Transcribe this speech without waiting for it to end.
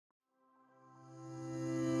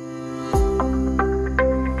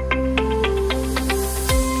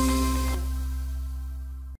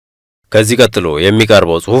ከዚህ ቀጥሎ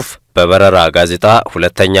የሚቀርበው ጽሑፍ በበረራ ጋዜጣ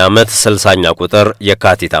ሁለተኛ ዓመት 60ኛ ቁጥር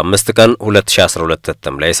የካቲት 5 ቀን 2012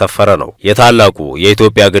 እትም ላይ ሰፈረ ነው። የታላቁ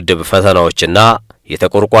የኢትዮጵያ ግድብ ፈተናዎችና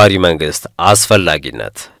የተቆርቋሪ መንግስት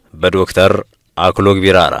አስፈላጊነት በዶክተር አክሎግ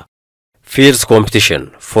ቢራራ Fierce competition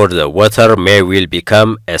for the water may will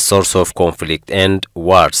become a source of conflict and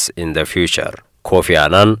wars in the future. Kofi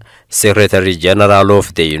Annan, Secretary General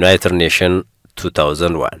of the United Nations,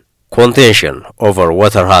 2001. Contention over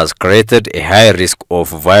water has created a high risk of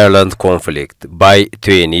violent conflict by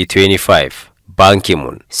 2025. Ban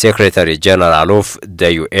Ki-moon, Secretary General of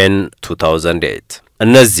the UN, 2008.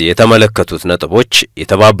 እነዚህ የተመለከቱት ነጥቦች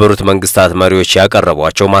የተባበሩት መንግስታት መሪዎች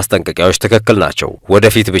ያቀረቧቸው ማስጠንቀቂያዎች ትክክል ናቸው።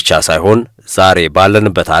 ወደፊት ብቻ ሳይሆን ዛሬ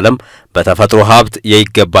ባለንበት ዓለም በተፈጥሮ ሀብት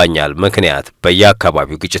የይገባኛል ምክንያት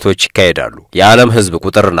በየአካባቢው ግጭቶች ይካሄዳሉ። የዓለም ህዝብ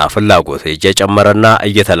ቁጥርና ፍላጎት እየጨመረና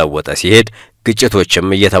እየተለወጠ ሲሄድ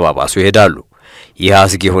ግጭቶችም እየተባባሱ ይሄዳሉ። ይህ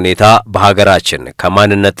አስጊ ሁኔታ በሀገራችን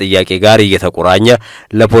ከማንነት ጥያቄ ጋር እየተቆራኘ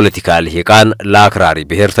ለፖለቲካ ልሂቃን፣ ለአክራሪ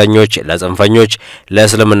ብሔርተኞች፣ ለጽንፈኞች፣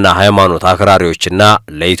 ለእስልምና ሃይማኖት አክራሪዎችና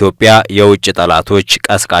ለኢትዮጵያ የውጭ ጠላቶች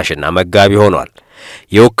ቀስቃሽና መጋቢ ሆኗል።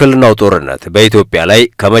 የውክልናው ጦርነት በኢትዮጵያ ላይ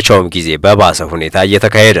ከመቻውም ጊዜ በባሰ ሁኔታ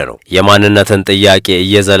እየተካሄደ ነው። የማንነትን ጥያቄ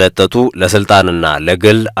እየዘለጠጡ ለስልጣንና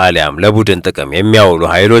ለግል አሊያም ለቡድን ጥቅም የሚያውሉ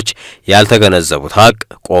ኃይሎች ያልተገነዘቡት ሀቅ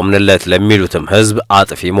ቆምንለት ለሚሉትም ህዝብ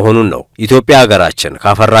አጥፊ መሆኑን ነው። ኢትዮጵያ ሀገራችን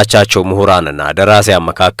ካፈራቻቸው ምሁራንና ደራሲያን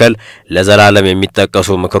መካከል ለዘላለም የሚጠቀሱ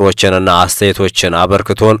ምክሮችንና አስተያየቶችን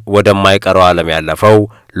አበርክቶን ወደማይቀረው ዓለም ያለፈው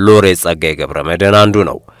ሎሬት ጸጋዬ ገብረመድህን አንዱ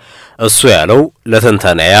ነው። እሱ ያለው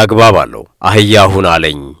ለተንተና ያግባባለው አህያሁን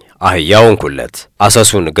አለኝ አህያውን ኩለት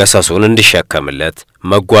አሰሱን ገሰሱን እንዲሸከምለት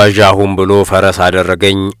መጓዣሁን ብሎ ፈረስ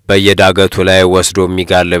አደረገኝ በየዳገቱ ላይ ወስዶ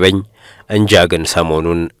የሚጋልበኝ እንጃ ግን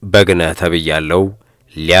ሰሞኑን በግነ ተብያለው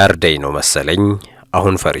ሊያርደኝ ነው መሰለኝ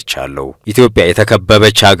አሁን ፈርቻለሁ። ኢትዮጵያ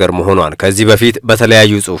የተከበበች ሀገር መሆኗን ከዚህ በፊት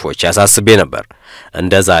በተለያዩ ጽሑፎች ያሳስቤ ነበር።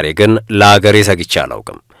 እንደ ዛሬ ግን ለሀገሬ ሰግቼ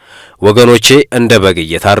አላውቅም። ወገኖቼ እንደ በግ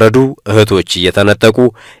እየታረዱ እህቶች እየተነጠቁ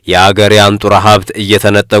የአገሬ አንጡራ ሀብት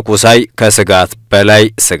እየተነጠቁ ሳይ ከስጋት በላይ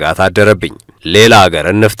ስጋት አደረብኝ። ሌላ ሀገር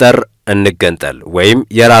እንፍጠር እንገንጠል ወይም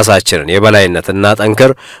የራሳችንን የበላይነት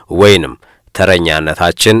እናጠንክር ወይንም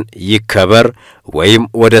ተረኛነታችን ይከበር ወይም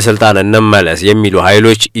ወደ ስልጣን እንመለስ የሚሉ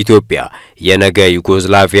ኃይሎች ኢትዮጵያ የነገ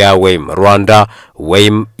ዩጎዝላቪያ ወይም ሩዋንዳ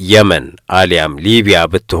ወይም የመን አሊያም ሊቢያ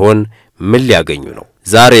ብትሆን ምን ሊያገኙ ነው?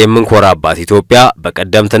 ዛሬ የምንኮራባት ኢትዮጵያ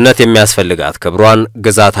በቀደምትነት የሚያስፈልጋት ክብሯን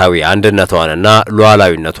ግዛታዊ አንድነቷንና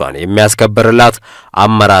ሉዓላዊነቷን የሚያስከብርላት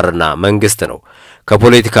አመራርና መንግስት ነው።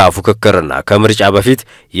 ከፖለቲካ ፉክክርና ከምርጫ በፊት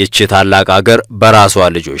ይህች ታላቅ ሀገር በራሷ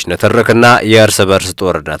ልጆች ንትርክና የእርስ በርስ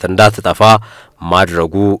ጦርነት እንዳትጠፋ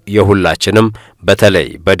ማድረጉ የሁላችንም በተለይ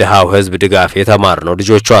በደሃው ህዝብ ድጋፍ የተማርነው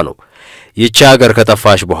ልጆቿ ነው። ይህች ሀገር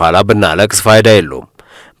ከጠፋች በኋላ ብናለቅስ ፋይዳ የለውም።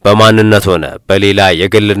 በማንነት ሆነ በሌላ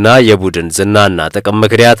የግልና የቡድን ዝናና ጥቅም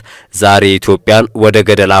ምክንያት ዛሬ ኢትዮጵያን ወደ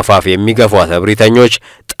ገደል አፋፍ የሚገፏት እብሪተኞች፣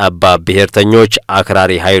 ጠባብ ብሔርተኞች፣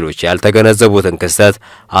 አክራሪ ኃይሎች ያልተገነዘቡትን ክስተት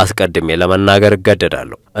አስቀድሜ ለመናገር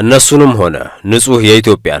እገደዳለሁ። እነሱንም ሆነ ንጹህ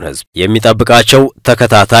የኢትዮጵያን ህዝብ የሚጠብቃቸው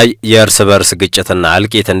ተከታታይ የእርስ በርስ ግጭትና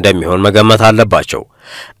እልቂት እንደሚሆን መገመት አለባቸው።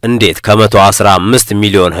 እንዴት ከ115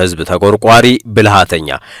 ሚሊዮን ህዝብ ተቆርቋሪ ብልሃተኛ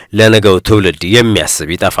ለነገው ትውልድ የሚያስብ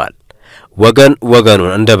ይጠፋል? ወገን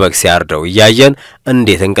ወገኑን እንደ በግ ሲያርደው ያየን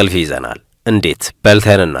እንዴት እንቅልፍ ይዘናል? እንዴት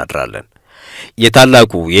በልተን እናድራለን?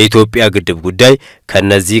 የታላቁ የኢትዮጵያ ግድብ ጉዳይ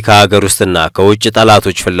ከነዚህ ከሀገር ውስጥና ከውጭ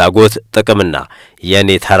ጠላቶች ፍላጎት ጥቅምና የኔ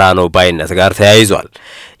ተራ ነው ባይነት ጋር ተያይዟል።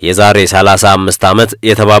 የዛሬ 35 ዓመት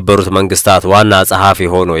የተባበሩት መንግስታት ዋና ጸሐፊ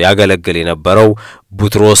ሆኖ ያገለግል የነበረው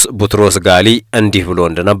ቡትሮስ ጋሊ እንዲህ ብሎ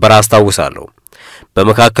እንደነበር አስታውሳለሁ።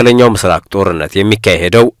 በመካከለኛው ምስራቅ ጦርነት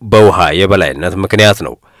የሚካሄደው በውሃ የበላይነት ምክንያት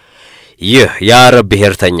ነው። ይህ የአረብ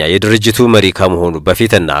ብሔርተኛ የድርጅቱ መሪ ከመሆኑ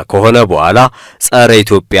በፊትና ከሆነ በኋላ ጸረ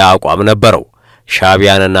ኢትዮጵያ አቋም ነበረው።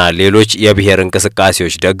 ሻቢያንና ሌሎች የብሔር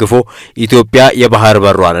እንቅስቃሴዎች ደግፎ ኢትዮጵያ የባህር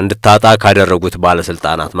በሯን እንድታጣ ካደረጉት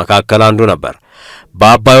ባለስልጣናት መካከል አንዱ ነበር።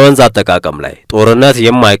 በአባይ ወንዝ አጠቃቀም ላይ ጦርነት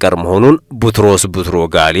የማይቀር መሆኑን ቡትሮ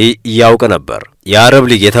ጋሊ ያውቅ ነበር። የአረብ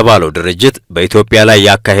ሊግ የተባለው ድርጅት በኢትዮጵያ ላይ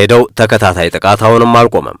ያካሄደው ተከታታይ ጥቃት አሁንም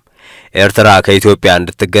አልቆመም። ኤርትራ ከኢትዮጵያ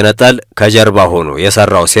እንድትገነጠል ከጀርባ ሆኖ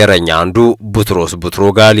የሰራው ሴረኛ አንዱ ቡትሮ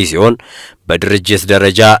ጋሊ ሲሆን በድርጅት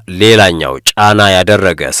ደረጃ ሌላኛው ጫና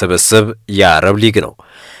ያደረገ ስብስብ የአረብ ሊግ ነው።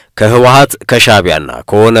 ከህወሓት ከሻቢያና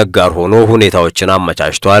ከኦነግ ጋር ሆኖ ሁኔታዎችን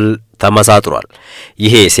አመቻችቷል፣ ተመሳጥሯል።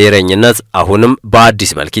 ይሄ ሴረኝነት አሁንም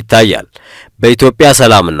በአዲስ መልክ ይታያል። በኢትዮጵያ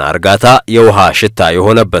ሰላምና እርጋታ የውሃ ሽታ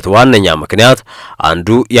የሆነበት ዋነኛ ምክንያት አንዱ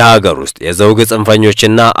የሀገር ውስጥ የዘውግ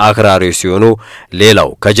ጽንፈኞችና አክራሪዎች ሲሆኑ ሌላው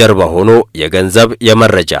ከጀርባ ሆኖ የገንዘብ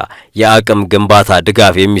የመረጃ የአቅም ግንባታ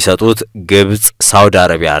ድጋፍ የሚሰጡት ግብጽ ሳውዲ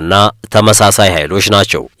አረቢያና ተመሳሳይ ኃይሎች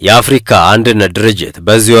ናቸው የአፍሪካ አንድነት ድርጅት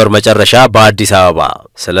በዚህ ወር መጨረሻ በአዲስ አበባ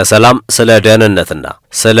ስለ ሰላም ስለ ደህንነትና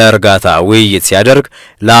ስለ እርጋታ ውይይት ሲያደርግ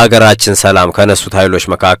ለሀገራችን ሰላም ከነሱት ኃይሎች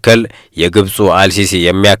መካከል የግብጹ አልሲሲ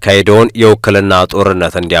የሚያካሂደውን የውክልና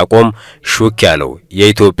ጦርነት እንዲያቆም ሹክ ያለው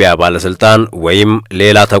የኢትዮጵያ ባለስልጣን ወይም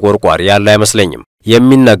ሌላ ተቆርቋሪ ያለ አይመስለኝም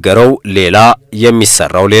የሚነገረው ሌላ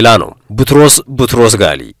የሚሰራው ሌላ ነው ቡትሮስ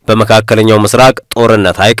ጋሊ በመካከለኛው ምስራቅ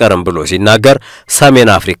ጦርነት አይቀርም ብሎ ሲናገር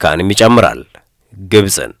ሰሜን አፍሪካንም ይጨምራል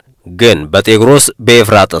ግብጽን ግን በጤግሮስ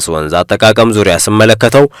በኤፍራጥስ ወንዝ አጠቃቀም ዙሪያ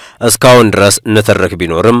ስመለከተው እስካሁን ድረስ ንትርክ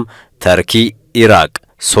ቢኖርም ተርኪ ኢራቅ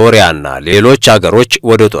ሶሪያና ሌሎች አገሮች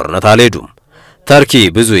ወደ ጦርነት አልሄዱም ተርኪ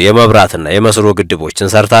ብዙ የመብራትና የመስኖ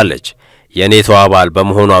ግድቦችን ሰርታለች የኔቶ አባል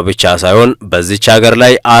በመሆኗ ብቻ ሳይሆን በዚች ሀገር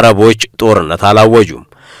ላይ አረቦች ጦርነት አላወጁም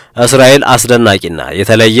እስራኤል አስደናቂና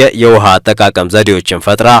የተለየ የውሃ አጠቃቀም ዘዴዎችን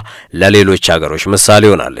ፈጥራ ለሌሎች ሀገሮች ምሳሌ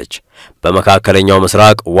ሆናለች በመካከለኛው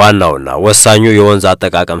ምስራቅ ዋናውና ወሳኙ የወንዝ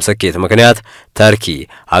አጠቃቀም ስኬት ምክንያት ተርኪ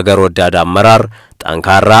ሀገር ወዳድ አመራር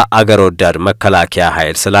ጠንካራ አገር ወዳድ መከላከያ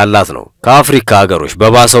ኃይል ስላላት ነው ከአፍሪካ ሀገሮች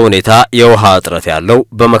በባሰው ሁኔታ የውሃ እጥረት ያለው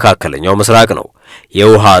በመካከለኛው ምስራቅ ነው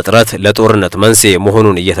የውሃ እጥረት ለጦርነት መንስኤ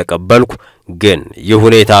መሆኑን እየተቀበልኩ ግን ይህ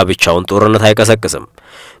ሁኔታ ብቻውን ጦርነት አይቀሰቅስም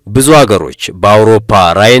ብዙ ሀገሮች በአውሮፓ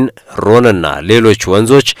ራይን ሮንና ሌሎች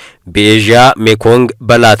ወንዞች በኤዥያ ሜኮንግ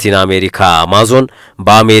በላቲን አሜሪካ አማዞን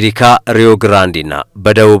በአሜሪካ ሪዮ ግራንዲና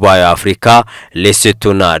በደቡባዊ አፍሪካ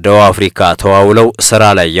ሌሴቶና ደቡብ አፍሪካ ተዋውለው ስራ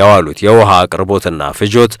ላይ ያዋሉት የውሃ አቅርቦትና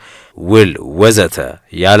ፍጆት ውል ወዘተ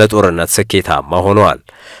ያለ ጦርነት ስኬታማ ሆነዋል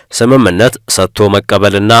ስምምነት ሰጥቶ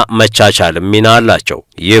መቀበልና መቻቻል ሚና አላቸው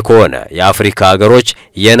ይህ ከሆነ የአፍሪካ ሀገሮች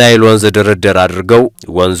የናይል ወንዝ ድርድር አድርገው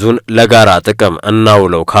ወንዙን ለጋራ ጥቅም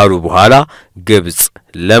እናውለው ካሉ በኋላ ግብጽ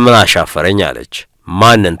ለምን አሻፈረኝ አለች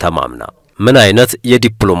ማንን ተማምና ምን አይነት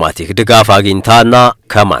የዲፕሎማቲክ ድጋፍ አግኝታና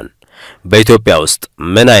ከማን በኢትዮጵያ ውስጥ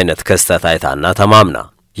ምን አይነት ክስተት አይታና ተማምና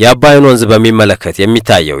የአባይን ወንዝ በሚመለከት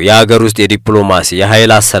የሚታየው የሀገር ውስጥ የዲፕሎማሲ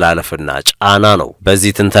የኃይል አሰላለፍና ጫና ነው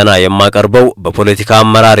በዚህ ትንተና የማቀርበው በፖለቲካ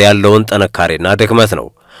አመራር ያለውን ጥንካሬና ድክመት ነው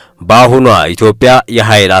በአሁኗ ኢትዮጵያ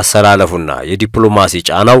የኃይል አሰላለፉና የዲፕሎማሲ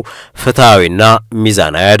ጫናው ፍትሃዊና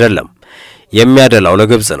ሚዛናዊ አይደለም የሚያደላው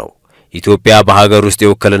ለግብጽ ነው ኢትዮጵያ በሀገር ውስጥ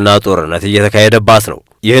የውክልና ጦርነት እየተካሄደባት ነው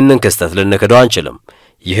ይህንን ክስተት ልንክደው አንችልም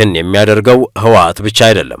ይህን የሚያደርገው ህወሓት ብቻ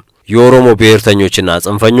አይደለም የኦሮሞ ብሔርተኞችና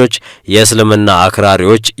ጽንፈኞች የእስልምና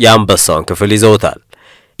አክራሪዎች ያንበሳውን ክፍል ይዘውታል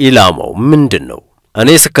ኢላማው ምንድነው እኔ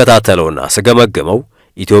ስከታተለውና ስገመግመው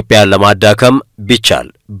ኢትዮጵያን ለማዳከም ቢቻል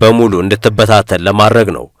በሙሉ እንድትበታተን ለማድረግ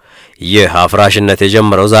ነው ይህ አፍራሽነት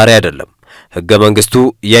የጀመረው ዛሬ አይደለም ህገ መንግስቱ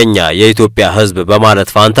የኛ የኢትዮጵያ ህዝብ በማለት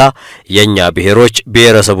ፋንታ የኛ ብሔሮች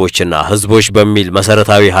ብሔረሰቦችና ህዝቦች በሚል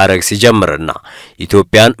መሰረታዊ ሐረግ ሲጀምርና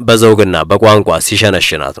ኢትዮጵያን በዘውግና በቋንቋ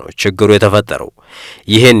ሲሸነሽናት ነው ችግሩ የተፈጠረው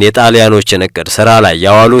ይሄን የጣሊያኖችን እቅድ ስራ ላይ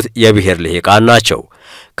ያዋሉት የብሔር ልሂቃን ናቸው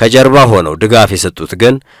ከጀርባ ሆነው ድጋፍ የሰጡት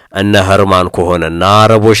ግን እነ ህርማን ኮሆንና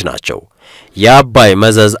አረቦች ናቸው የአባይ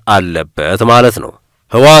መዘዝ አለበት ማለት ነው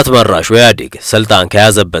ህወሓት መራሹ ኢህአዴግ ስልጣን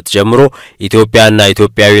ከያዘበት ጀምሮ ኢትዮጵያና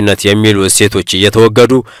ኢትዮጵያዊነት የሚሉ እሴቶች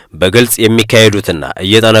እየተወገዱ በግልጽ የሚካሄዱትና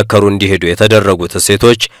እየተነከሩ እንዲሄዱ የተደረጉት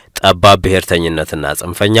እሴቶች ጠባብ ብሔርተኝነትና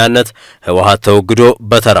ጽንፈኛነት ህወሓት ተወግዶ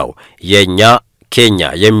በተራው የኛ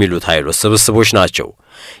ኬኛ የሚሉት ኃይሎች ስብስቦች ናቸው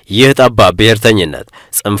ይህ ጠባብ ብሔርተኝነት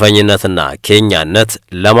ጽንፈኝነትና ኬኛነት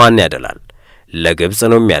ለማን ያደላል ለግብጽ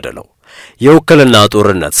ነው የሚያደለው የውክልና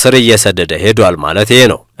ጦርነት ስር እየሰደደ ሄዷል ማለት ይሄ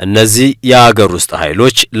ነው እነዚህ የሀገር ውስጥ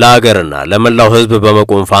ኃይሎች ለሀገርና ለመላው ህዝብ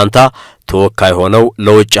በመቆም ፋንታ ተወካይ ሆነው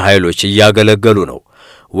ለውጭ ኃይሎች እያገለገሉ ነው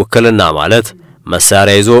ውክልና ማለት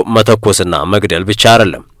መሳሪያ ይዞ መተኮስና መግደል ብቻ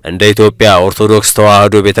አይደለም እንደ ኢትዮጵያ ኦርቶዶክስ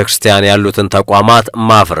ተዋህዶ ቤተክርስቲያን ያሉትን ተቋማት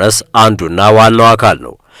ማፍረስ አንዱና ዋናው አካል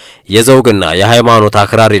ነው የዘውግና የሃይማኖት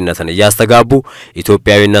አክራሪነትን ያስተጋቡ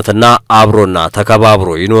ኢትዮጵያዊነትና አብሮና ተከባብሮ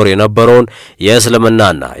ይኖር የነበረውን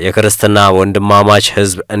የእስልምናና የክርስቲና ወንድማማች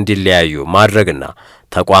ህዝብ እንዲለያዩ ማድረግና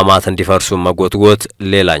ተቋማት እንዲፈርሱ መጎትጎት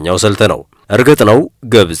ሌላኛው ስልት ነው እርግጥ ነው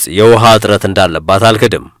ግብጽ የውሃ እጥረት እንዳለባት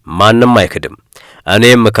አልክድም ማንንም አይክድም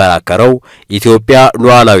እኔም ከራከረው ኢትዮጵያ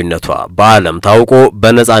ሉዓላዊነቷ በዓለም ታውቆ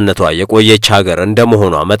በነጻነቷ የቆየች ሀገር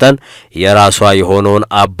እንደመሆኗ መጠን የራሷ የሆነውን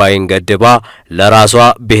አባይን ገድባ ለራሷ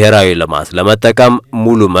ብሔራዊ ልማት ለመጠቀም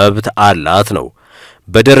ሙሉ መብት አላት ነው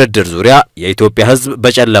በድርድር ዙሪያ የኢትዮጵያ ህዝብ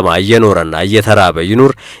በጨለማ እየኖረና እየተራበ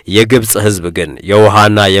ይኑር የግብጽ ህዝብ ግን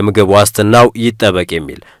የውሃና የምግብ ዋስትናው ይጠበቅ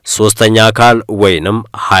የሚል ሶስተኛ አካል ወይንም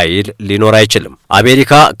ኃይል ሊኖር አይችልም።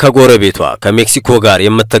 አሜሪካ ከጎረቤቷ ከሜክሲኮ ጋር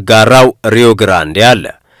የምትጋራው ሪዮ ግራንዴ አለ።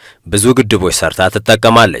 ብዙ ግድቦች ሰርታ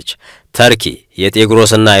ትጠቀማለች። ተርኪ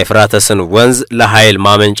የጤግሮስና የፍራተስን ወንዝ ለኃይል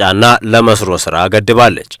ማመንጫና ለመስኖ ስራ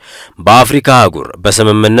ገድባለች። በአፍሪካ አህጉር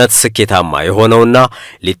በስምምነት ስኬታማ የሆነውና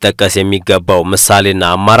ሊጠቀስ የሚገባው ምሳሌና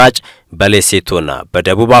አማራጭ በሌሴቶና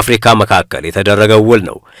በደቡብ አፍሪካ መካከል የተደረገው ውል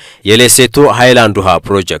ነው። የሌሴቶ ሃይላንድ ውሃ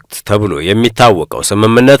ፕሮጀክት ተብሎ የሚታወቀው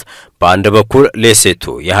ስምምነት በአንድ በኩል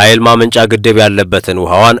ሌሴቶ የኃይል ማመንጫ ግድብ ያለበትን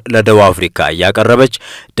ውሃዋን ለደቡብ አፍሪካ ያቀረበች፣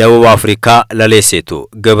 ደቡብ አፍሪካ ለሌሴቶ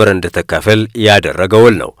ግብር እንድትከፍል ያደረገው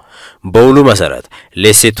ውል ነው። በውሉ መሰረት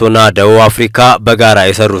ሌሴቶና ደቡብ አፍሪካ በጋራ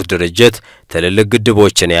የሰሩት ድርጅት ትልልቅ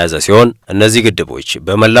ግድቦችን የያዘ ሲሆን እነዚህ ግድቦች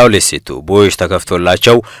በመላው ሌሴቶ ቦዮች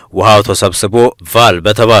ተከፍቶላቸው ውሃው ተሰብስቦ ቫል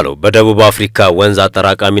በተባለው በደቡብ አፍሪካ ወንዝ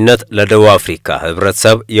አጠራቃሚነት ለደቡብ አፍሪካ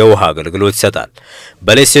ህብረተሰብ የውሃ አገልግሎት ይሰጣል።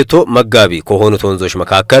 በሌሴቶ መጋቢ ከሆኑት ወንዞች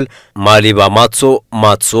መካከል ማሊባ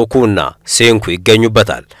ማትሶኩና ሴንኩ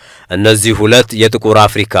ይገኙበታል። እነዚህ ሁለት የጥቁር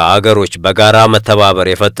አፍሪካ አገሮች በጋራ መተባበር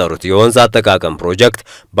የፈጠሩት የወንዝ አጠቃቀም ፕሮጀክት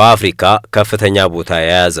በአፍሪካ ከፍተኛ ቦታ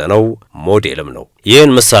የያዘ ነው፣ ሞዴልም ነው።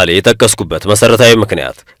 ይህን ምሳሌ የጠቀስኩበት መሰረታዊ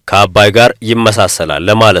ምክንያት ከአባይ ጋር ይመሳሰላል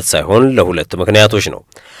ለማለት ሳይሆን ለሁለት ምክንያቶች ነው።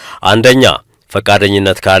 አንደኛ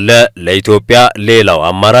ፈቃደኝነት ካለ ለኢትዮጵያ ሌላው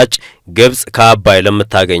አማራጭ ግብጽ ከአባይ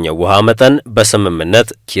ለምታገኘው ውሃ መጠን በስምምነት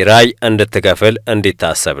ኪራይ እንድትከፍል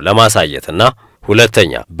እንዲታሰብ ለማሳየትና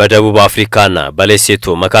ሁለተኛ በደቡብ አፍሪካና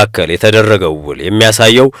በሌሴቶ መካከል የተደረገው ውል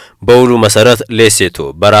የሚያሳየው በውሉ መሰረት ሌሴቶ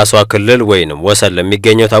በራሷ ክልል ወይንም ወሰን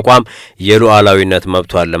ለሚገኘው ተቋም የሉዓላዊነት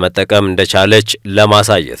መብቷን ለመጠቀም እንደቻለች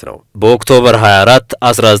ለማሳየት ነው። በኦክቶበር 24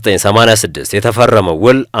 1986 የተፈረመው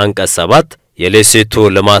ውል አንቀጽ 7 የሌሴቶ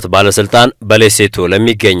ልማት ባለስልጣን በሌሴቶ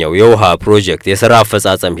ለሚገኘው የውሃ ፕሮጀክት የሥራ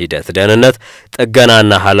አፈጻጸም ሂደት ደህንነት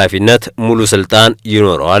ጥገናና ኃላፊነት ሙሉ ስልጣን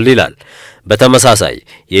ይኖረዋል ይላል። በተመሳሳይ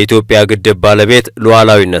የኢትዮጵያ ግድብ ባለቤት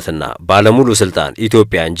ሉዓላዊነትና ባለሙሉ ስልጣን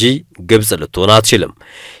ኢትዮጵያ እንጂ ግብጽ ልትሆን አትችልም።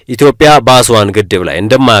 ኢትዮጵያ በአስዋን ግድብ ላይ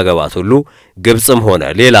እንደማያገባት ሁሉ ግብጽም ሆነ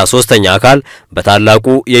ሌላ ሶስተኛ አካል በታላቁ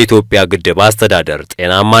የኢትዮጵያ ግድብ አስተዳደር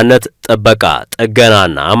ጤናማነት፣ ጥበቃ፣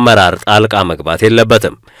 ጥገናና አመራር ጣልቃ መግባት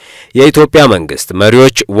የለበትም። የኢትዮጵያ መንግስት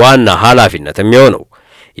መሪዎች ዋና ኃላፊነት የሚሆነው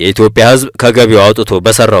የኢትዮጵያ ህዝብ ከገቢው አውጥቶ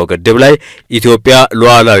በሰራው ግድብ ላይ ኢትዮጵያ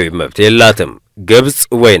ሉዓላዊ መብት የላትም፣ ግብጽ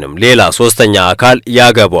ወይንም ሌላ ሶስተኛ አካል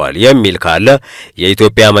ያገባዋል የሚል ካለ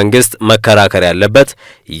የኢትዮጵያ መንግስት መከራከር ያለበት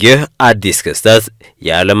ይህ አዲስ ክስተት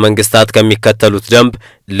የዓለም መንግስታት ከሚከተሉት ደንብ፣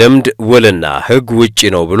 ልምድ፣ ውልና ህግ ውጪ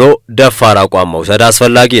ነው ብሎ ደፋር አቋም መውሰድ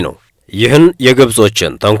አስፈላጊ ነው። ይህን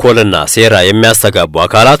የግብጾችን ተንኮልና ሴራ የሚያስተጋቡ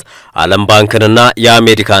አካላት ዓለም ባንክንና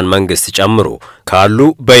የአሜሪካን መንግስት ጨምሮ ካሉ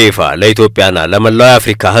በይፋ ለኢትዮጵያና ለመላው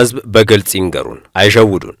አፍሪካ ህዝብ በግልጽ ይንገሩን፣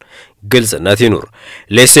 አይሸውዱን። ግልጽነት ይኑር።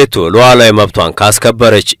 ሌሴቶ ሉዓላዊ መብቷን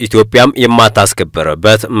ካስከበረች ኢትዮጵያም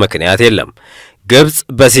የማታስከበረበት ምክንያት የለም። ግብጽ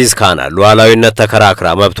በሲዝ ካናል ሉዓላዊነት ተከራክራ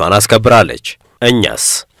መብቷን አስከብራለች። እኛስ?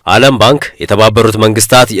 ዓለም ባንክ፣ የተባበሩት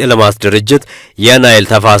መንግስታት የልማት ድርጅት፣ የናይል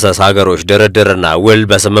ተፋሰስ ሀገሮች ድርድርና ውል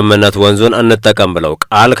በስምምነት ወንዙን እንጠቀም ብለው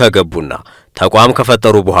ቃል ከገቡና ተቋም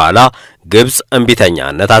ከፈጠሩ በኋላ ግብጽ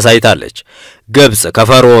እንቢተኛነት አሳይታለች። ግብጽ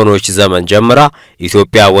ከፈርዖኖች ዘመን ጀምራ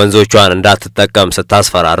ኢትዮጵያ ወንዞቿን እንዳትጠቀም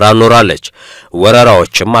ስታስፈራራ ኖራለች።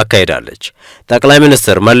 ወረራዎችም አካሂዳለች። ጠቅላይ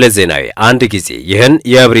ሚኒስትር መለስ ዜናዊ አንድ ጊዜ ይህን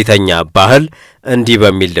የእብሪተኛ ባህል እንዲህ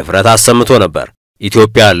በሚል ድፍረት አሰምቶ ነበር።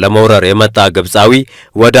 ኢትዮጵያ ለመውረር የመጣ ግብጻዊ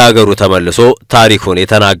ወደ አገሩ ተመልሶ ታሪኩን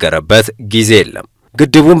የተናገረበት ጊዜ የለም።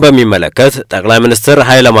 ግድቡን በሚመለከት ጠቅላይ ሚኒስትር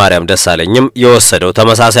ኃይለ ማርያም ደሳለኝም የወሰደው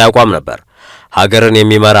ተመሳሳይ አቋም ነበር። ሀገርን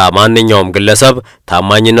የሚመራ ማንኛውም ግለሰብ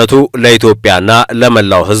ታማኝነቱ ለኢትዮጵያና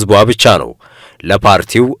ለመላው ህዝቧ ብቻ ነው፣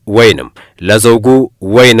 ለፓርቲው ወይንም ለዘውጉ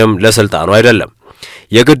ወይንም ለስልጣኑ አይደለም።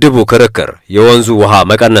 የግድቡ ክርክር የወንዙ ውሃ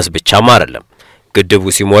መቀነስ ብቻም አይደለም። ግድቡ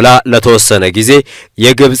ሲሞላ ለተወሰነ ጊዜ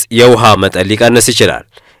የግብጽ የውሃ መጠን ሊቀንስ ይችላል፣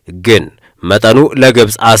 ግን መጠኑ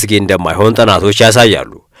ለግብጽ አስጊ እንደማይሆን ጥናቶች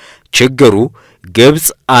ያሳያሉ። ችግሩ ግብጽ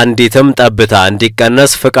አንዲትም ጠብታ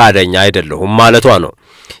እንዲቀነስ ፈቃደኛ አይደለሁም ማለቷ ነው።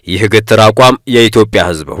 ይህ ግትር አቋም የኢትዮጵያ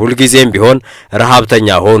ህዝብ ሁልጊዜም ቢሆን ረሃብተኛ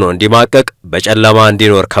ሆኖ እንዲማቀቅ በጨለማ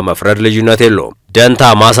እንዲኖር ከመፍረድ ልዩነት የለውም። ደንታ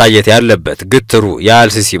ማሳየት ያለበት ግትሩ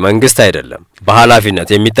የአልሲሲ መንግስት አይደለም። በኃላፊነት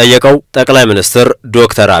የሚጠየቀው ጠቅላይ ሚኒስትር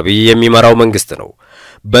ዶክተር አብይ የሚመራው መንግስት ነው።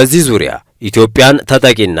 በዚህ ዙሪያ ኢትዮጵያን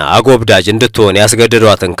ተጠቂና አጎብዳጅ እንድትሆን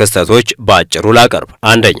ያስገድዷትን ክስተቶች ባጭሩ ላቀርብ።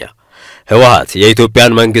 አንደኛ፣ ህወሓት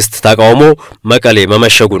የኢትዮጵያን መንግስት ተቃውሞ መቀሌ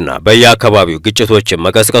መመሸጉና በየአካባቢው ግጭቶችን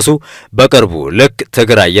መቀስቀሱ በቅርቡ ልክ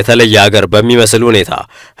ትግራይ የተለየ ሀገር በሚመስል ሁኔታ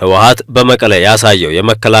ህወሓት በመቀሌ ያሳየው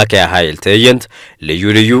የመከላከያ ኃይል ትዕይንት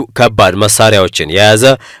ልዩ ከባድ መሳሪያዎችን የያዘ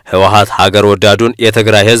ህወሓት ሀገር ወዳዱን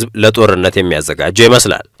የትግራይ ህዝብ ለጦርነት የሚያዘጋጀው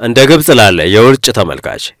ይመስላል። እንደ ግብጽ ላለ የውጭ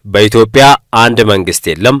ተመልካች በኢትዮጵያ አንድ መንግስት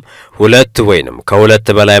የለም ሁለት ወይንም ከሁለት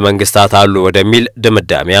በላይ መንግስታት አሉ ወደሚል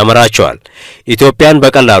ድምዳሜ ያመራቸዋል። ኢትዮጵያን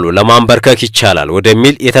በቀላሉ ለማንበርከክ ይቻላል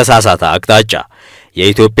ወደሚል የተሳሳተ አቅጣጫ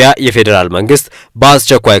የኢትዮጵያ የፌደራል መንግስት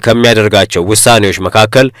በአስቸኳይ ከሚያደርጋቸው ውሳኔዎች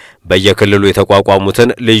መካከል በየክልሉ የተቋቋሙትን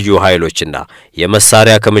ልዩ ኃይሎችና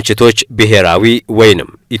የመሳሪያ ክምችቶች ብሔራዊ ወይንም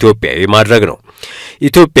ኢትዮጵያዊ ማድረግ ነው።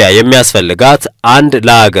 ኢትዮጵያ የሚያስፈልጋት አንድ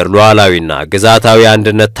ለሀገር ሉዓላዊና ግዛታዊ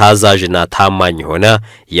አንድነት ታዛዥና ታማኝ ሆነ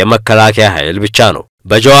የመከላከያ ኃይል ብቻ ነው።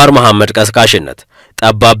 በጀዋር መሐመድ ቀስቃሽነት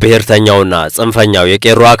ጠባብ ብሔርተኛውና ጽንፈኛው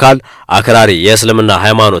የቄሮ አካል አክራሪ የእስልምና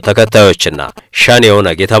ሃይማኖት ተከታዮችና ሸኔ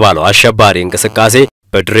ኦነግ የተባለው አሸባሪ እንቅስቃሴ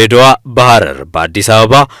በድሬዳዋ፣ በሐረር፣ በአዲስ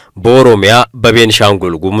አበባ፣ በኦሮሚያ፣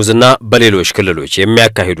 በቤንሻንጉል ጉሙዝና በሌሎች ክልሎች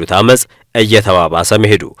የሚያካሂዱት አመጽ እየተባባሰ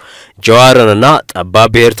መሄዱ ጀዋርንና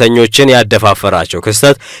ጠባብ ብሔርተኞችን ያደፋፈራቸው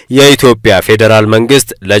ክስተት የኢትዮጵያ ፌደራል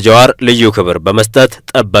መንግስት ለጀዋር ልዩ ክብር በመስጠት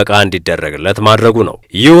ጥበቃ እንዲደረግለት ማድረጉ ነው።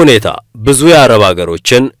 ይህ ሁኔታ ብዙ የአረብ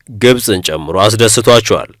ሀገሮችን ግብጽን ጨምሮ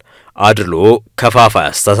አስደስቷቸዋል። አድሎ ከፋፋይ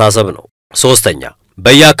አስተሳሰብ ነው። ሶስተኛ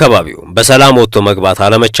በየአካባቢው በሰላም ወጥቶ መግባት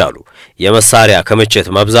አለመቻሉ፣ የመሳሪያ ክምችት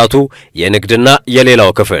መብዛቱ፣ የንግድና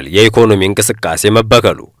የሌላው ክፍል የኢኮኖሚ እንቅስቃሴ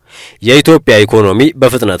መበከሉ የኢትዮጵያ ኢኮኖሚ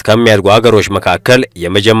በፍጥነት ከሚያድጉ ሀገሮች መካከል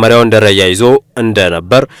የመጀመሪያውን ደረጃ ይዞ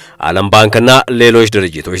እንደነበር ዓለም ባንክና ሌሎች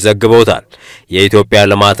ድርጅቶች ዘግበውታል። የኢትዮጵያ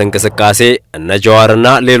ልማት እንቅስቃሴ እነ ጀዋርና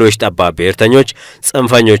ሌሎች ጠባብ ብሔርተኞች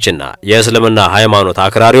ጽንፈኞችና የእስልምና ሃይማኖት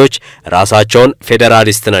አክራሪዎች ራሳቸውን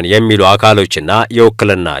ፌዴራሊስት ነን የሚሉ አካሎችና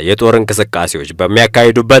የውክልና የጦር እንቅስቃሴዎች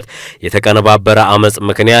በሚያካሂዱበት የተቀነባበረ አመጽ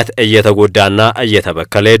ምክንያት እየተጎዳና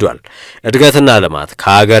እየተበከለ ሄዷል። እድገትና ልማት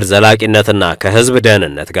ከሀገር ዘላቂነትና ከህዝብ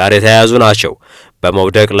ደህንነት ጋር የተያያዙ ናቸው።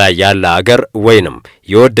 በመውደቅ ላይ ያለ ሀገር ወይንም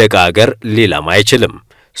የወደቀ ሀገር ሊለማ አይችልም።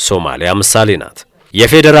 ሶማሊያ ምሳሌ ናት።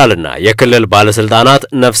 የፌደራልና የክልል ባለስልጣናት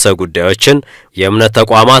ነፍሰ ጉዳዮችን፣ የእምነት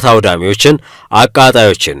ተቋማት አውዳሚዎችን፣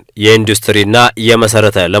 አቃጣዮችን፣ የኢንዱስትሪና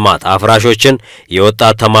የመሰረተ ልማት አፍራሾችን፣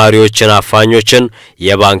 የወጣት ተማሪዎችን አፋኞችን፣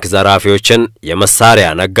 የባንክ ዘራፊዎችን፣ የመሳሪያ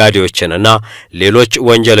ነጋዴዎችንና ሌሎች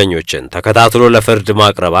ወንጀለኞችን ተከታትሎ ለፍርድ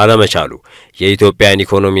ማቅረብ አለመቻሉ የኢትዮጵያን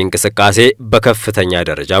ኢኮኖሚ እንቅስቃሴ በከፍተኛ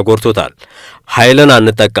ደረጃ ጎድቶታል። ኃይልን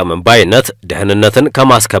አንጠቀምም ባይነት ደህንነትን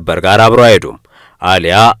ከማስከበር ጋር አብሮ አይሄዱም።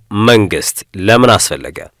 አሊያ መንግስት ለምን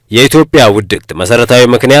አስፈለገ? የኢትዮጵያ ውድቅት መሰረታዊ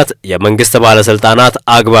ምክንያት የመንግስት ባለስልጣናት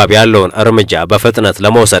አግባብ ያለውን እርምጃ በፍጥነት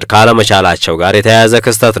ለመውሰድ ካለመቻላቸው ጋር የተያያዘ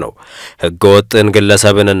ክስተት ነው። ህገወጥን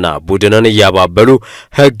ግለሰብንና ቡድንን እያባበሉ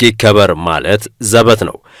ህግ ይከበር ማለት ዘበት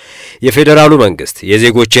ነው። የፌደራሉ መንግስት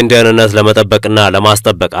የዜጎችን ደህንነት ለመጠበቅና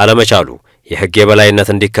ለማስጠበቅ አለመቻሉ የህግ የበላይነት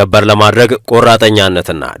እንዲከበር ለማድረግ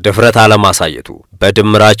ቆራጠኛነትና ድፍረት አለማሳየቱ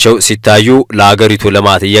በድምራቸው ሲታዩ ለአገሪቱ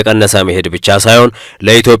ልማት እየቀነሰ መሄድ ብቻ ሳይሆን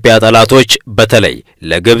ለኢትዮጵያ ጠላቶች በተለይ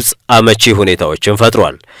ለግብጽ አመቺ ሁኔታዎችን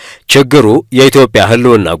ፈጥሯል። ችግሩ የኢትዮጵያ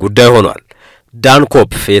ህልውና ጉዳይ ሆኗል።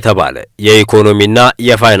 ዳንኮፕፍ የተባለ የኢኮኖሚና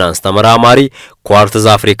የፋይናንስ ተመራማሪ ኳርትዝ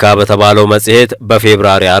አፍሪካ በተባለው መጽሔት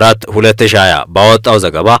በፌብሩዋሪ 4 2020 ባወጣው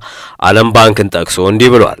ዘገባ ዓለም ባንክን ጠቅሶ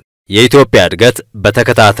እንዲህ ብሏል። የኢትዮጵያ እድገት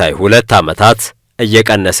በተከታታይ 2 ዓመታት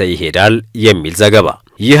እየቀነሰ ይሄዳል የሚል ዘገባ።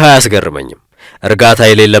 ይህ አያስገርመኝም። እርጋታ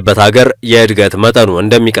የሌለበት ሀገር የእድገት መጠኑ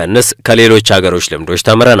እንደሚቀንስ ከሌሎች ሀገሮች ልምዶች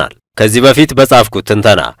ተምረናል። ከዚህ በፊት በጻፍኩት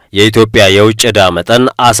ትንተና የኢትዮጵያ የውጭ ዕዳ መጠን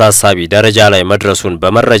አሳሳቢ ደረጃ ላይ መድረሱን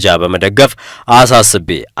በመረጃ በመደገፍ አሳስቤ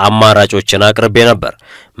አማራጮችን አቅርቤ ነበር።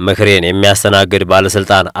 ምክሬን የሚያስተናግድ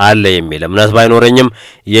ባለስልጣን አለ የሚል እምነት ባይኖረኝም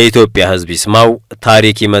የኢትዮጵያ ሕዝብ ይስማው፣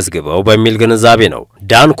 ታሪክ ይመዝግበው በሚል ግንዛቤ ነው።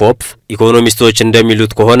 ዳንኮፕፍ ኢኮኖሚስቶች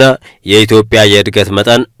እንደሚሉት ከሆነ የኢትዮጵያ የእድገት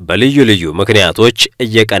መጠን በልዩ ልዩ ምክንያቶች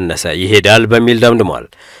እየቀነሰ ይሄዳል በሚል ደምድሟል።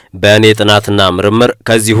 በእኔ ጥናትና ምርምር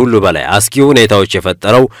ከዚህ ሁሉ በላይ አስጊ ሁኔታዎች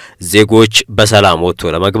የፈጠረው ዜጎች በሰላም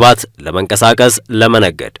ወጥቶ ለመግባት፣ ለመንቀሳቀስ፣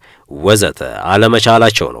 ለመነገድ ወዘተ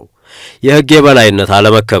አለመቻላቸው ነው። የህግ የበላይነት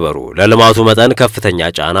አለመከበሩ ለልማቱ መጠን ከፍተኛ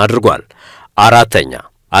ጫና አድርጓል። አራተኛ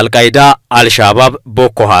አልቃይዳ፣ አልሻባብ፣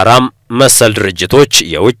 ቦኮ ሐራም መሰል ድርጅቶች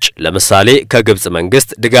የውጭ ለምሳሌ ከግብጽ መንግስት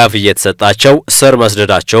ድጋፍ እየተሰጣቸው ስር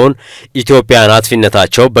መስደዳቸውን ኢትዮጵያን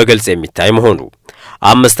አጥፊነታቸው በግልጽ የሚታይ መሆኑ።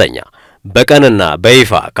 አምስተኛ በቀንና በይፋ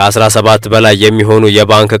ከ17 በላይ የሚሆኑ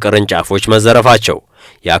የባንክ ቅርንጫፎች መዘረፋቸው፣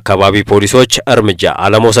 የአካባቢ ፖሊሶች እርምጃ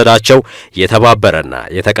አለመውሰዳቸው፣ የተባበረና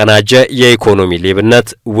የተቀናጀ የኢኮኖሚ ሌብነት፣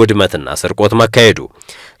 ውድመትና ስርቆት መካሄዱ።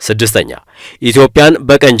 ስድስተኛ ኢትዮጵያን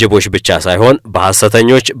በቀንጅቦች ብቻ ሳይሆን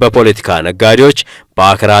በሐሰተኞች በፖለቲካ ነጋዴዎች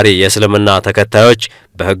በአክራሪ የእስልምና ተከታዮች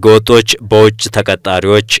በህገወጦች በውጭ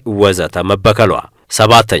ተቀጣሪዎች ወዘተ መበከሏ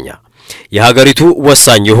ሰባተኛ የሀገሪቱ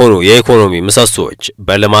ወሳኝ የሆኑ የኢኮኖሚ ምሰሶች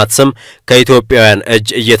በልማት ስም ከኢትዮጵያውያን እጅ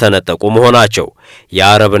እየተነጠቁ መሆናቸው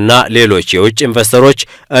የአረብና ሌሎች የውጭ ኢንቨስተሮች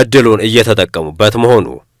እድሉን እየተጠቀሙበት መሆኑ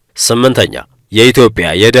ስምንተኛ የኢትዮጵያ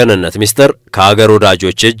የደህንነት ሚስጥር ከሀገር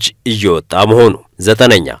ወዳጆች እጅ እየወጣ መሆኑ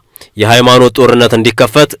ዘጠነኛ የሃይማኖት ጦርነት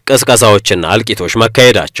እንዲከፈት ቅስቀሳዎችና አልቂቶች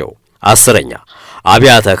መካሄዳቸው አስረኛ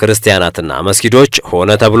አብያተ ክርስቲያናትና መስጊዶች ሆነ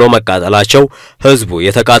ተብሎ መቃጠላቸው ህዝቡ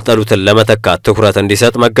የተቃጠሉትን ለመተካት ትኩረት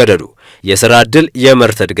እንዲሰጥ መገደዱ የሥራ ዕድል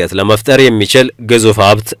የምርት እድገት ለመፍጠር የሚችል ግዙፍ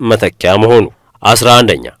ሀብት መተኪያ መሆኑ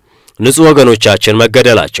 11ኛ ንጹህ ወገኖቻችን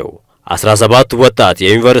መገደላቸው 17 ወጣት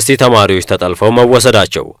የዩኒቨርሲቲ ተማሪዎች ተጠልፈው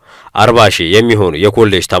መወሰዳቸው 40 ሺህ የሚሆኑ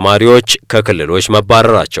የኮሌጅ ተማሪዎች ከክልሎች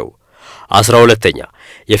መባረራቸው 12ኛ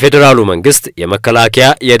የፌደራሉ መንግስት የመከላከያ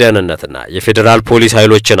የደህንነትና የፌደራል ፖሊስ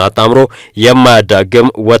ኃይሎችን አጣምሮ የማያዳግም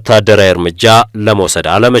ወታደራዊ እርምጃ ለመውሰድ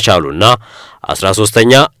አለመቻሉና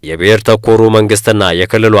 13ኛ የብሔር ተኮሩ መንግስትና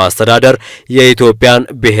የክልሉ አስተዳደር የኢትዮጵያን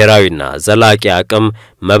ብሔራዊና ዘላቂ አቅም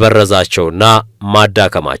መበረዛቸውና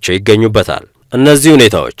ማዳከማቸው ይገኙበታል እነዚህ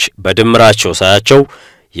ሁኔታዎች በድምራቸው ሳያቸው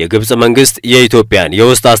የግብጽ መንግስት የኢትዮጵያን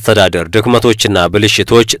የውስጥ አስተዳደር ድክመቶችና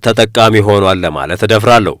ብልሽቶች ተጠቃሚ ሆኗል ለማለት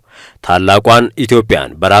ደፍራለሁ ታላቋን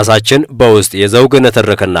ኢትዮጵያን በራሳችን በውስጥ የዘውግ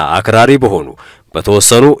ንትርክና አክራሪ በሆኑ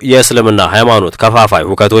በተወሰኑ የእስልምና ሃይማኖት ከፋፋይ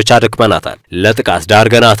ሁከቶች አድክመናታል ለጥቃት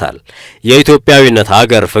ዳርገናታል የኢትዮጵያዊነት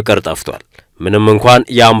ሀገር ፍቅር ጠፍቷል ምንም እንኳን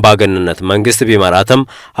የአምባገነንነት መንግስት ቢመራትም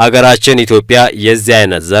ሀገራችን ኢትዮጵያ የዚህ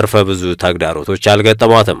አይነት ዘርፈ ብዙ ተግዳሮቶች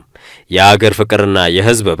አልገጠሟትም የሀገር ፍቅርና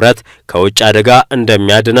የህዝብ ህብረት ከውጭ አደጋ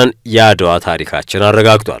እንደሚያድነን ያድዋ ታሪካችን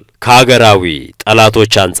አረጋግጧል ከሀገራዊ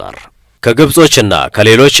ጠላቶች አንፃር ከግብጾችና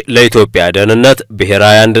ከሌሎች ለኢትዮጵያ ደህንነት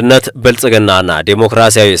ብሔራዊ አንድነት ብልጽግናና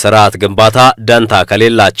ዲሞክራሲያዊ ስርዓት ግንባታ ደንታ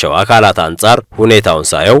ከሌላቸው አካላት አንፃር ሁኔታውን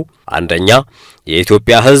ሳየው አንደኛ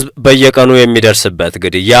የኢትዮጵያ ህዝብ በየቀኑ የሚደርስበት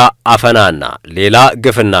ግድያ አፈናና ሌላ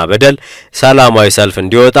ግፍና በደል ሰላማዊ ሰልፍ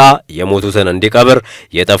እንዲወጣ የሞቱትን እንዲቀብር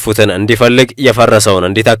የጠፉትን እንዲፈልግ የፈረሰውን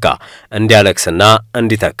እንዲተካ እንዲያለቅስና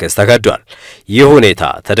እንዲተክስ ተገዷል ይህ ሁኔታ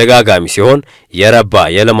ተደጋጋሚ ሲሆን የረባ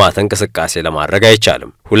የልማት እንቅስቃሴ ለማድረግ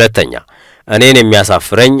አይቻልም ሁለተኛ እኔን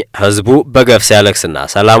የሚያሳፍረኝ ህዝቡ በገፍ ሲያለቅስና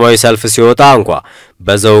ሰላማዊ ሰልፍ ሲወጣ እንኳን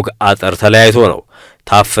በዘውግ አጥር ተለያይቶ ነው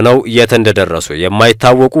ታፍነው የት እንደደረሱ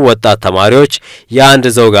የማይታወቁ ወጣት ተማሪዎች የአንድ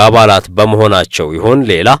ዘውግ አባላት በመሆናቸው ይሆን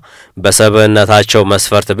ሌላ በሰብዕነታቸው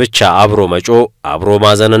መስፈርት ብቻ አብሮ መጮ አብሮ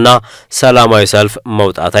ማዘንና ሰላማዊ ሰልፍ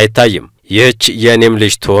መውጣት አይታይም ይህች የኔም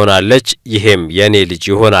ልጅ ትሆናለች ይሄም የኔ ልጅ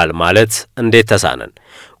ይሆናል ማለት እንዴት ተሳነን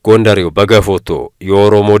ጎንደሬው በገፎቶ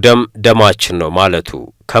የኦሮሞ ደም ደማችን ነው ማለቱ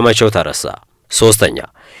ከመቼው ተረሳ ሶስተኛ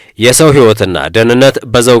የሰው ህይወትና ደህንነት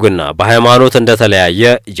በዘውግና በሃይማኖት እንደተለያየ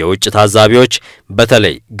የውጭ ታዛቢዎች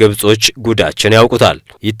በተለይ ግብጾች ጉዳችን ያውቁታል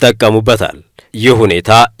ይተቀሙበታል ይህ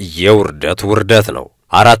ሁኔታ የውርደት ውርደት ነው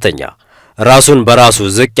አራተኛ ራሱን በራሱ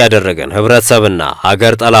ዝቅ ያደረገን ህብረተሰብና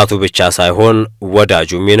ሀገር ጠላቱ ብቻ ሳይሆን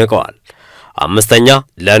ወዳጁም ይንቀዋል አምስተኛ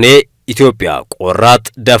ለኔ ኢትዮጵያ ቆራጥ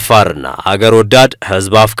ደፋርና ሀገር ወዳድ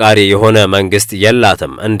ህዝብ አፍቃሪ የሆነ መንግስት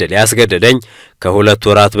የላትም እንድል ያስገደደኝ ከሁለት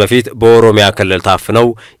ወራት በፊት በኦሮሚያ ክልል ታፍነው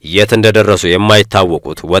የት እንደደረሱ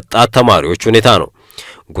የማይታወቁት ወጣት ተማሪዎች ሁኔታ ነው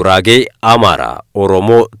ጉራጌ አማራ ኦሮሞ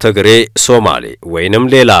ትግሬ ሶማሌ ወይንም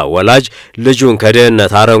ሌላ ወላጅ ልጁን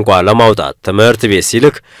ከድህነት አረንቋ ለማውጣት ትምህርት ቤት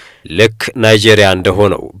ሲልክ ልክ ናይጄሪያ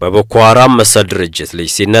እንደሆነው በቦኮ ሃራም መሰል ድርጅት ልጅ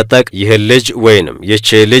ሲነጠቅ ይህ ልጅ ወይንም ይህች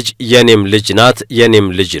ልጅ የኔም ልጅ ናት የኔም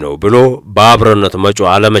ልጅ ነው ብሎ በአብረነት መጮ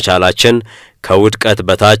አለመቻላችን ከውድቀት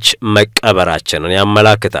በታች መቀበራችንን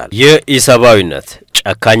ያመላክታል ይህ ኢሰባዊነት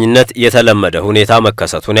ጨካኝነት የተለመደ ሁኔታ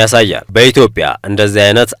መከሰቱን ያሳያል በኢትዮጵያ እንደዚህ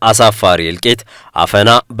አይነት አሳፋሪ እልቂት አፈና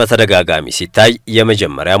በተደጋጋሚ ሲታይ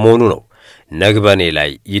የመጀመሪያ መሆኑ ነው ነግበኔ ላይ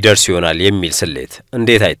ይደርስ ይሆናል የሚል ስሌት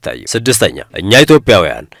እንዴት አይታይም ስድስተኛ እኛ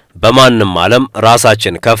ኢትዮጵያውያን በማንንም ዓለም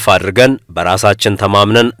ራሳችን ከፍ አድርገን በራሳችን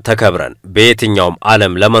ተማምነን ተከብረን በየትኛውም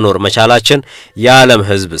ዓለም ለመኖር መቻላችን የዓለም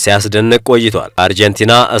ህዝብ ሲያስደንቅ ቆይቷል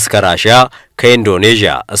አርጀንቲና እስከ ራሺያ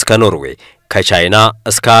ከኢንዶኔዥያ እስከ ኖርዌይ ከቻይና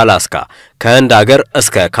እስከ አላስካ ከህንድ ሀገር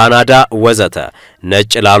እስከ ካናዳ ወዘተ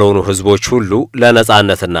ነጭ ላልሆኑ ህዝቦች ሁሉ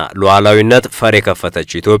ለነጻነትና ሉዓላዊነት ፈር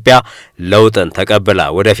የከፈተች ኢትዮጵያ ለውጥን ተቀብላ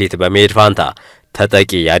ወደፊት በመሄድ ፋንታ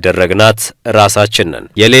ተጠቂ ያደረግናት ራሳችንን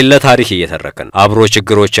የሌለ ታሪክ እየተረከን አብሮ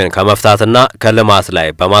ችግሮችን ከመፍታትና ከልማት ላይ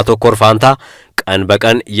በማተኮር ፋንታ ቀን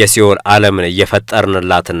በቀን የሲኦል ዓለምን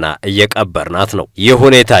እየፈጠርንላትና እየቀበርናት ነው ይህ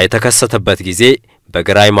ሁኔታ የተከሰተበት ጊዜ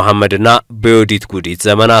በግራይ መሐመድና በዮዲት ጉዲት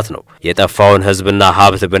ዘመናት ነው። የጠፋውን ህዝብና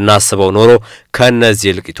ሀብት ብናስበው ኖሮ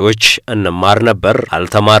ከነዚህ እልቂቶች እንማር ነበር፣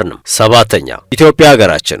 አልተማርንም። ሰባተኛ ኢትዮጵያ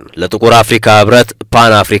ሀገራችን ለጥቁር አፍሪካ ህብረት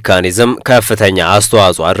ፓን አፍሪካኒዝም ከፍተኛ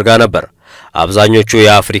አስተዋጽኦ አድርጋ ነበር። አብዛኞቹ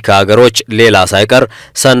የአፍሪካ ሀገሮች ሌላ ሳይቀር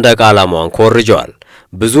ሰንደቅ ዓላማዋን ኮርጀዋል።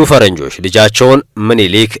 ብዙ ፈረንጆች ልጃቸውን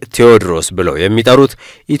ምኒልክ ቴዎድሮስ ብለው የሚጠሩት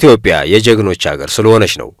ኢትዮጵያ የጀግኖች ሀገር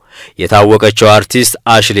ስለሆነች ነው። የታወቀችው አርቲስት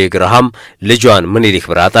አሽሌ ግርሃም ልጇን ምኒልክ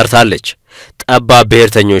ብላ ጠርታለች። ጠባብ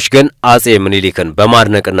ብሔርተኞች ግን አጼ ምኒልክን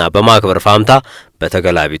በማድነቅና በማክበር ፋንታ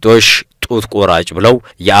በተገላቢጦሽ ጡት ቆራጭ ብለው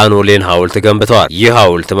የአኖሌን ሐውልት ገንብተዋል። ይህ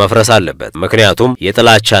ሐውልት መፍረስ አለበት፣ ምክንያቱም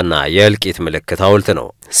የጥላቻና የእልቂት ምልክት ሐውልት ነው።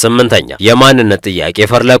 ስምንተኛ የማንነት ጥያቄ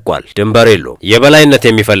ፈርለቋል፣ ድንበር የለውም። የበላይነት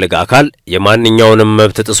የሚፈልግ አካል የማንኛውንም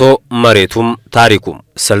መብት ጥሶ መሬቱም ታሪኩም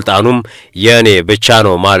ስልጣኑም የኔ ብቻ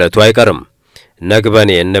ነው ማለቱ አይቀርም።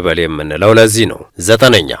 ነግበኔ እንበል የምንለው ለዚህ ነው።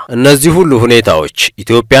 ዘጠነኛ እነዚህ ሁሉ ሁኔታዎች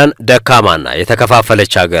ኢትዮጵያን ደካማና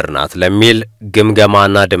የተከፋፈለች ሀገር ናት ለሚል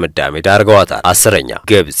ግምገማና ድምዳሜ ዳርገዋታል። አስረኛ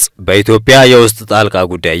ግብጽ በኢትዮጵያ የውስጥ ጣልቃ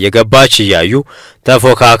ጉዳይ የገባች እያዩ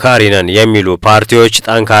ተፎካካሪ ነን የሚሉ ፓርቲዎች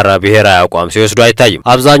ጠንካራ ብሔራዊ አቋም ሲወስዱ አይታይም።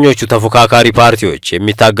 አብዛኞቹ ተፎካካሪ ፓርቲዎች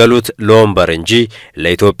የሚታገሉት ለወንበር እንጂ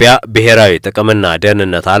ለኢትዮጵያ ብሔራዊ ጥቅምና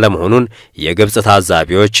ደህንነት አለመሆኑን የግብጽ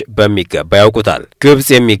ታዛቢዎች በሚገባ ያውቁታል። ግብጽ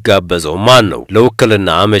የሚጋበዘው ማን ነው? ለውክልና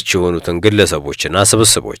አመቺ የሆኑትን ግለሰቦችና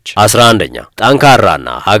ስብስቦች። 11ኛ ጠንካራና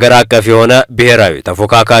ሀገር አቀፍ የሆነ ብሔራዊ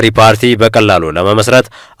ተፎካካሪ ፓርቲ በቀላሉ ለመመስረት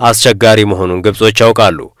አስቸጋሪ መሆኑን ግብጾች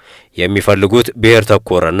ያውቃሉ። የሚፈልጉት ብሔር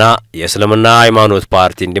ተኮርና የእስልምና ሃይማኖት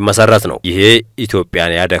ፓርቲ እንዲመሰረት ነው። ይሄ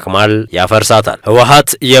ኢትዮጵያን ያደክማል፣ ያፈርሳታል። ህወሓት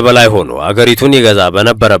የበላይ ሆኖ አገሪቱን ይገዛ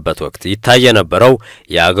በነበረበት ወቅት ይታይ የነበረው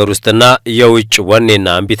የአገር ውስጥና የውጭ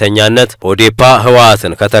ወኔና እንቢተኛነት ኦዴፓ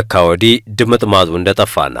ህወሓትን ከተካ ወዲህ ድምጥማጡ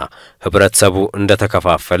እንደጠፋና ህብረተሰቡ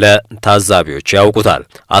እንደተከፋፈለ ታዛቢዎች ያውቁታል።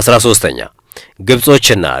 13ኛ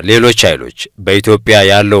ግብጾችና ሌሎች ኃይሎች በኢትዮጵያ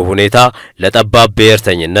ያለው ሁኔታ ለጠባብ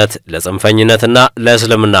ብሔርተኝነት፣ ለጽንፈኝነትና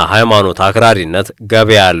ለእስልምና ሃይማኖት አክራሪነት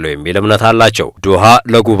ገበያ ያለው የሚል እምነት አላቸው። ዶሃ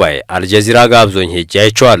ለጉባኤ አልጀዚራ ጋብዞኝ ሄጄ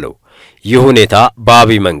አይቼዋለሁ። ይህ ሁኔታ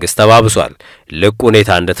በአብይ መንግስት ተባብሷል። ልቅ ሁኔታ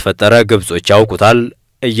እንደተፈጠረ ግብጾች ያውቁታል፣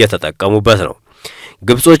 እየተጠቀሙበት ነው።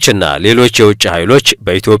 ግብጾችና ሌሎች የውጭ ኃይሎች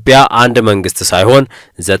በኢትዮጵያ አንድ መንግስት ሳይሆን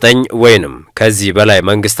 9 ወይንም ከዚህ በላይ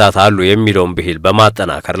መንግስታት አሉ የሚለውን ብሂል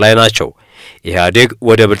በማጠናከር ላይ ናቸው። ኢህአዴግ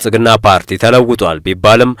ወደ ብልጽግና ፓርቲ ተለውጧል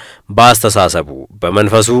ቢባልም በአስተሳሰቡ፣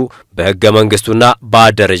 በመንፈሱ፣ በህገ መንግስቱና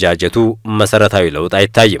በአደረጃጀቱ መሰረታዊ ለውጥ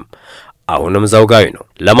አይታይም። አሁንም ዘውጋዊ ነው።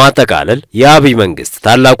 ለማጠቃለል የአብይ መንግስት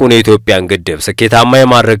ታላቁን የኢትዮጵያን ግድብ ስኬታማ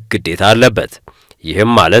የማድረግ ግዴታ አለበት። ይህም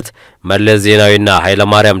ማለት መለስ ዜናዊና ኃይለ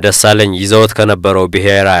ማርያም ደሳለኝ ይዘውት ከነበረው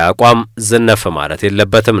ብሔራዊ አቋም ዝነፍ ማለት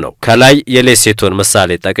የለበትም ነው። ከላይ የሌሴቶን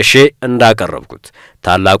ምሳሌ ጠቅሼ እንዳቀረብኩት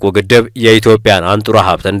ታላቁ ግድብ የኢትዮጵያን አንጡራ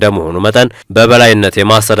ሀብት እንደመሆኑ መጠን በበላይነት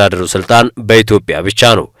የማስተዳደሩ ስልጣን በኢትዮጵያ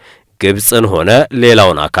ብቻ ነው። ግብጽን ሆነ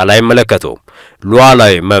ሌላውን አካል አይመለከተውም።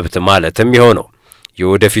 ሉዓላዊ መብት ማለትም ይኸው ነው።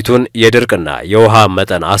 የወደፊቱን የድርቅና የውሃ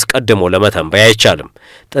መጠን አስቀድሞ ለመተንበይ አይቻልም።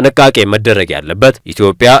 ጥንቃቄ መደረግ ያለበት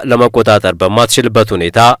ኢትዮጵያ ለመቆጣጠር በማትችልበት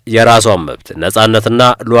ሁኔታ የራሷን መብት ነጻነትና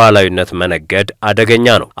ሉዓላዊነት መነገድ አደገኛ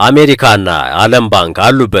ነው። አሜሪካና ዓለም ባንክ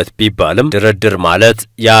አሉበት ቢባልም ድርድር ማለት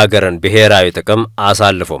የአገርን ብሔራዊ ጥቅም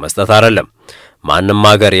አሳልፎ መስጠት አይደለም። ማንም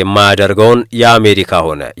ሀገር የማያደርገውን የአሜሪካ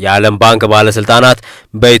ሆነ የዓለም ባንክ ባለስልጣናት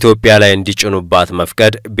በኢትዮጵያ ላይ እንዲጭኑባት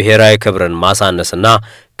መፍቀድ ብሔራዊ ክብርን ማሳነስና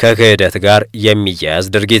ከክህደት ጋር የሚያያዝ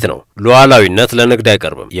ድርጊት ነው። ሉዓላዊነት ለንግድ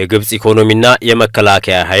አይቀርብም። የግብጽ ኢኮኖሚና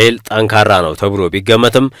የመከላከያ ኃይል ጠንካራ ነው ተብሎ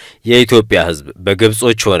ቢገመትም የኢትዮጵያ ሕዝብ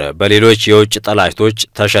በግብጾች ሆነ በሌሎች የውጭ ጠላቶች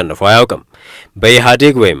ተሸንፎ አያውቅም።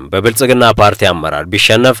 በኢህአዴግ ወይም በብልጽግና ፓርቲ አመራር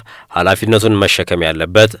ቢሸነፍ ኃላፊነቱን መሸከም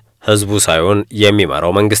ያለበት ህዝቡ ሳይሆን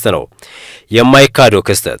የሚመራው መንግስት ነው። የማይካደው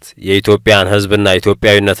ክስተት የኢትዮጵያን ህዝብና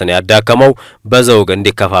ኢትዮጵያዊነትን ያዳከመው በዘውግ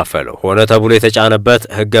እንዲከፋፈል ሆነ ተብሎ የተጫነበት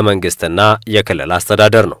ህገ መንግስትና የክልል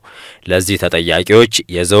አስተዳደር ነው። ለዚህ ተጠያቂዎች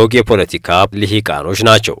የዘውግ የፖለቲካ ልሂቃኖች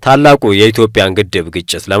ናቸው። ታላቁ የኢትዮጵያን ግድብ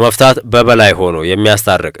ግጭት ለመፍታት በበላይ ሆኖ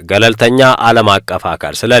የሚያስታርቅ ገለልተኛ ዓለም አቀፍ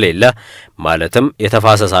አካል ስለሌለ ማለትም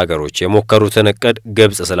የተፋሰስ ሀገሮች የሞከሩትን እቅድ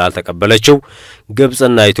ግብጽ ስላልተቀበለችው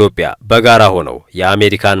ግብጽና ኢትዮጵያ በጋራ ሆነው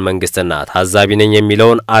የአሜሪካን መንግስትና ታዛቢ ነኝ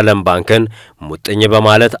የሚለውን ዓለም ባንክን ሙጥኝ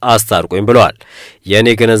በማለት አስታርቆኝ ብለዋል። የኔ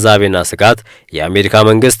ግንዛቤና ስጋት የአሜሪካ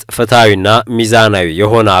መንግስት ፍትሃዊና ሚዛናዊ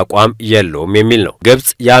የሆነ አቋም የለውም የሚል ነው። ግብጽ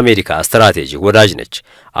የአሜሪካ ስትራቴጂክ ወዳጅ ነች።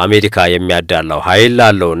 አሜሪካ የሚያዳላው ኃይል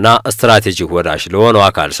ላለውና ስትራቴጂክ ወዳጅ ለሆነው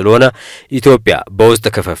አካል ስለሆነ ኢትዮጵያ በውስጥ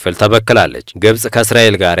ክፍፍል ተበክላለች። ግብጽ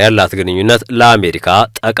ከእስራኤል ጋር ያላት ግንኙነት ለአሜሪካ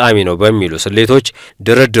ጠቃሚ ነው በሚሉ ስሌቶች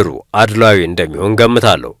ድርድሩ አድሏዊ እንደሚሆን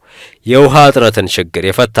ገምታለሁ። የውሃ እጥረትን ችግር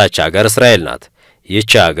የፈታች ሀገር እስራኤል ናት።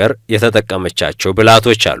 ይህች ሀገር የተጠቀመቻቸው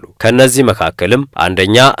ብልሃቶች አሉ። ከነዚህ መካከልም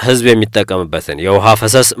አንደኛ ህዝብ የሚጠቀምበትን የውሃ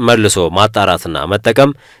ፈሰስ መልሶ ማጣራትና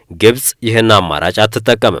መጠቀም። ግብጽ ይህን አማራጭ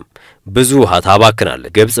አትጠቀምም። ብዙ ውሃ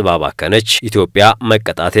ታባክናለች። ግብጽ ባባከነች ኢትዮጵያ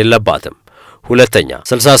መቀጣት የለባትም። ሁለተኛ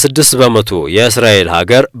 66 በመቶ የእስራኤል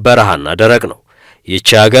ሀገር በረሃና ደረቅ ነው። ይህች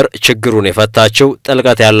ሀገር ችግሩን የፈታቸው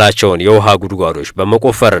ጥልቀት ያላቸውን የውሃ ጉድጓዶች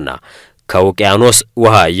በመቆፈርና ከውቅያኖስ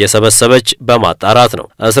ውሃ እየሰበሰበች በማጣራት ነው።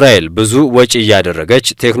 እስራኤል ብዙ ወጪ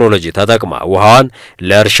ያደረገች ቴክኖሎጂ ተጠቅማ ውሃዋን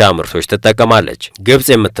ለእርሻ ምርቶች ትጠቀማለች። ግብጽ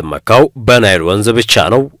የምትመካው በናይል ወንዝ ብቻ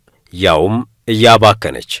ነው፣ ያውም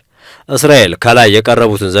እያባከነች። እስራኤል ከላይ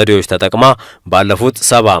የቀረቡትን ዘዴዎች ተጠቅማ ባለፉት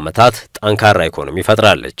 70 ዓመታት ጠንካራ ኢኮኖሚ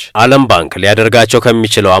ፈጥራለች። ዓለም ባንክ ሊያደርጋቸው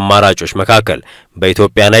ከሚችለው አማራጮች መካከል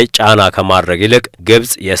በኢትዮጵያ ላይ ጫና ከማድረግ ይልቅ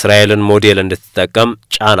ግብጽ የእስራኤልን ሞዴል እንድትጠቀም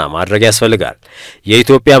ጫና ማድረግ ያስፈልጋል።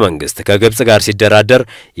 የኢትዮጵያ መንግስት ከግብጽ ጋር ሲደራደር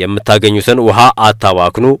የምታገኙትን ውሃ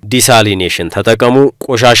አታባክኑ፣ ዲሳሊኔሽን ተጠቀሙ፣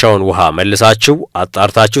 ቆሻሻውን ውሃ መልሳችሁ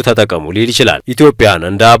አጣርታችሁ ተጠቀሙ ሊል ይችላል። ኢትዮጵያን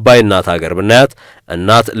እንደ አባይ እናት ሀገር ብናያት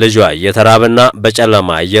እናት ልጇ እየተራበና በጨለማ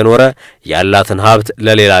እየኖረ ያላትን ሀብት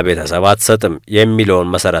ለሌላ ቤተሰብ አትሰጥም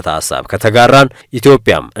የሚለውን መሰረተ ሐሳብ ከተጋራን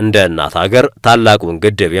ኢትዮጵያም እንደ እናት ሀገር ታላቁን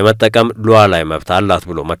ግድብ የመጠቀም ሉዓላዊ መብት አላት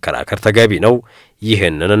ብሎ መከራከር ተገቢ ነው።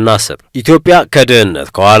 ይህንን እናስብ። ኢትዮጵያ ከድህነት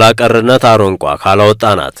ከኋላ ቀርነት አሮንቋ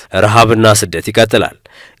ካላወጣናት ረሃብና ስደት ይቀጥላል።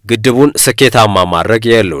 ግድቡን ስኬታማ ማድረግ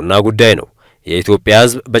የህልውና ጉዳይ ነው። የኢትዮጵያ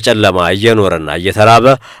ህዝብ በጨለማ እየኖረና እየተራበ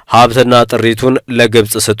ሀብትና ጥሪቱን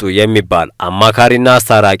ለግብጽ ስጡ የሚባል አማካሪና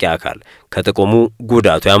አስታራቂ አካል ከጥቅሙ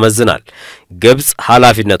ጉዳቱ ያመዝናል። ግብጽ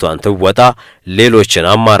ኃላፊነቷን ትወጣ፣ ሌሎችን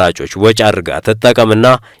አማራጮች ወጪ አድርጋ ተጠቀምና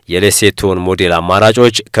የሌሴቶን ሞዴል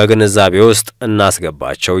አማራጮች ከግንዛቤ ውስጥ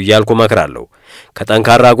እናስገባቸው እያልኩ መክራለሁ።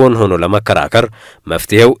 ከጠንካራ ጎን ሆኖ ለመከራከር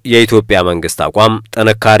መፍትሄው የኢትዮጵያ መንግስት አቋም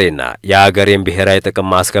ጥንካሬና የሀገሬን ብሔራዊ ጥቅም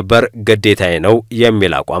ማስከበር ግዴታዬ ነው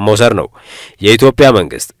የሚል አቋም መውሰድ ነው። የኢትዮጵያ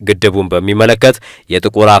መንግስት ግድቡን በሚመለከት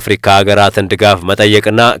የጥቁር አፍሪካ ሀገራትን ድጋፍ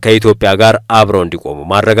መጠየቅና ከኢትዮጵያ ጋር አብረው እንዲቆሙ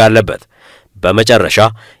ማድረግ አለበት። በመጨረሻ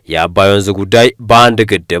የአባይ ወንዝ ጉዳይ በአንድ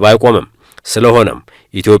ግድብ አይቆምም። ስለሆነም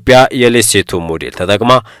ኢትዮጵያ የሌሴቶ ሞዴል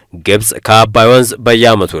ተጠቅማ ግብጽ ከአባይ ወንዝ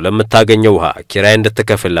በየዓመቱ ለምታገኘው ውሃ ኪራይ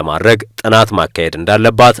እንድትከፍል ለማድረግ ጥናት ማካሄድ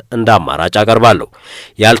እንዳለባት እንደ አማራጭ አቀርባለሁ።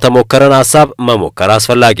 ያልተሞከረን ሐሳብ መሞከር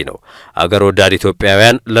አስፈላጊ ነው። አገር ወዳድ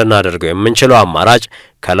ኢትዮጵያውያን ልናደርገው የምንችለው አማራጭ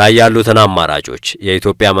ከላይ ያሉትን አማራጮች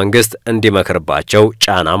የኢትዮጵያ መንግስት እንዲመክርባቸው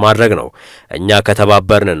ጫና ማድረግ ነው። እኛ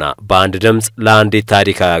ከተባበርንና በአንድ ድምጽ ለአንዲት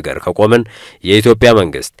ታሪካዊ ሀገር ከቆምን የኢትዮጵያ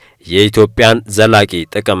መንግስት የኢትዮጵያን ዘላቂ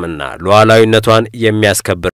ጥቅምና ሉዓላዊነቷን የሚያስከብር